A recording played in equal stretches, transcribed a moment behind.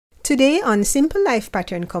Today on Simple Life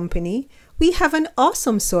Pattern Company, we have an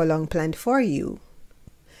awesome sew-along planned for you.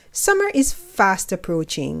 Summer is fast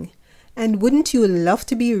approaching, and wouldn't you love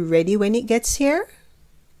to be ready when it gets here?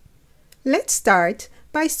 Let's start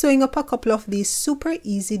by sewing up a couple of these super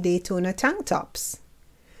easy Daytona tank tops.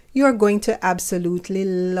 You are going to absolutely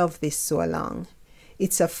love this sew-along.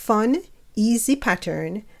 It's a fun, easy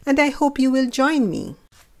pattern, and I hope you will join me.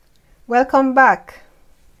 Welcome back.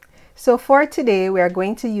 So for today, we are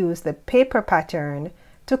going to use the paper pattern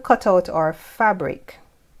to cut out our fabric.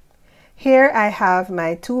 Here I have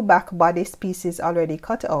my two back bodice pieces already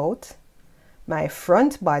cut out, my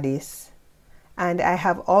front bodice, and I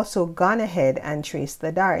have also gone ahead and traced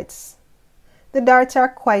the darts. The darts are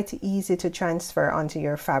quite easy to transfer onto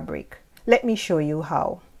your fabric. Let me show you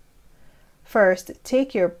how. First,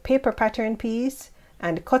 take your paper pattern piece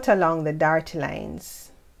and cut along the dart lines.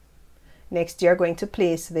 Next, you're going to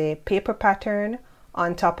place the paper pattern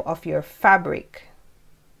on top of your fabric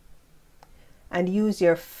and use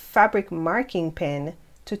your fabric marking pen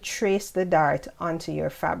to trace the dart onto your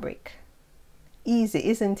fabric. Easy,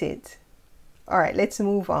 isn't it? All right, let's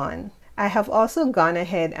move on. I have also gone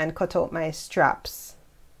ahead and cut out my straps.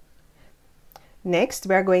 Next,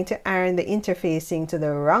 we're going to iron the interfacing to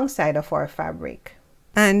the wrong side of our fabric.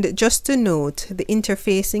 And just to note, the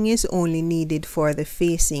interfacing is only needed for the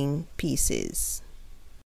facing pieces.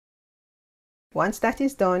 Once that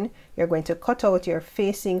is done, you're going to cut out your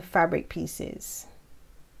facing fabric pieces.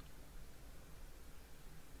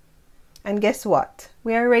 And guess what?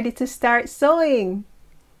 We are ready to start sewing.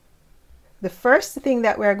 The first thing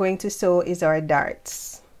that we're going to sew is our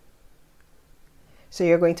darts. So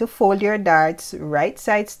you're going to fold your darts right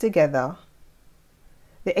sides together.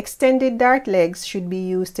 The extended dart legs should be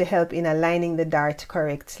used to help in aligning the dart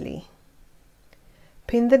correctly.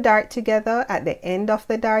 Pin the dart together at the end of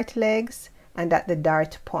the dart legs and at the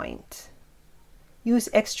dart point. Use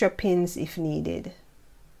extra pins if needed.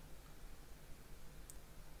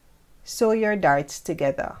 Sew your darts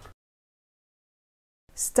together.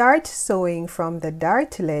 Start sewing from the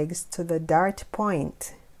dart legs to the dart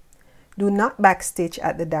point. Do not backstitch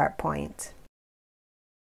at the dart point.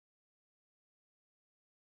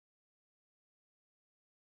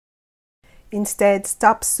 Instead,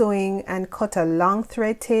 stop sewing and cut a long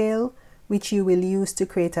thread tail, which you will use to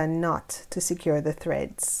create a knot to secure the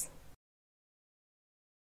threads.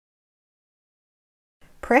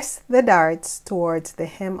 Press the darts towards the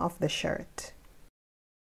hem of the shirt.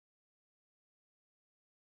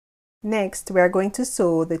 Next, we are going to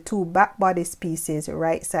sew the two back bodice pieces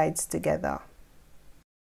right sides together.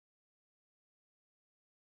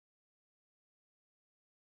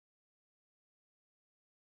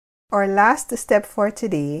 Our last step for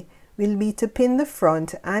today will be to pin the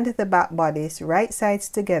front and the back bodice right sides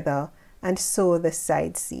together and sew the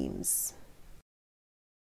side seams.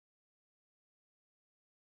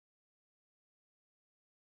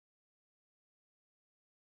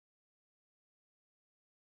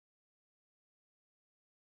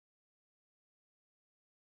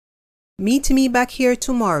 Meet me back here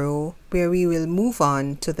tomorrow where we will move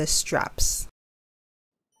on to the straps.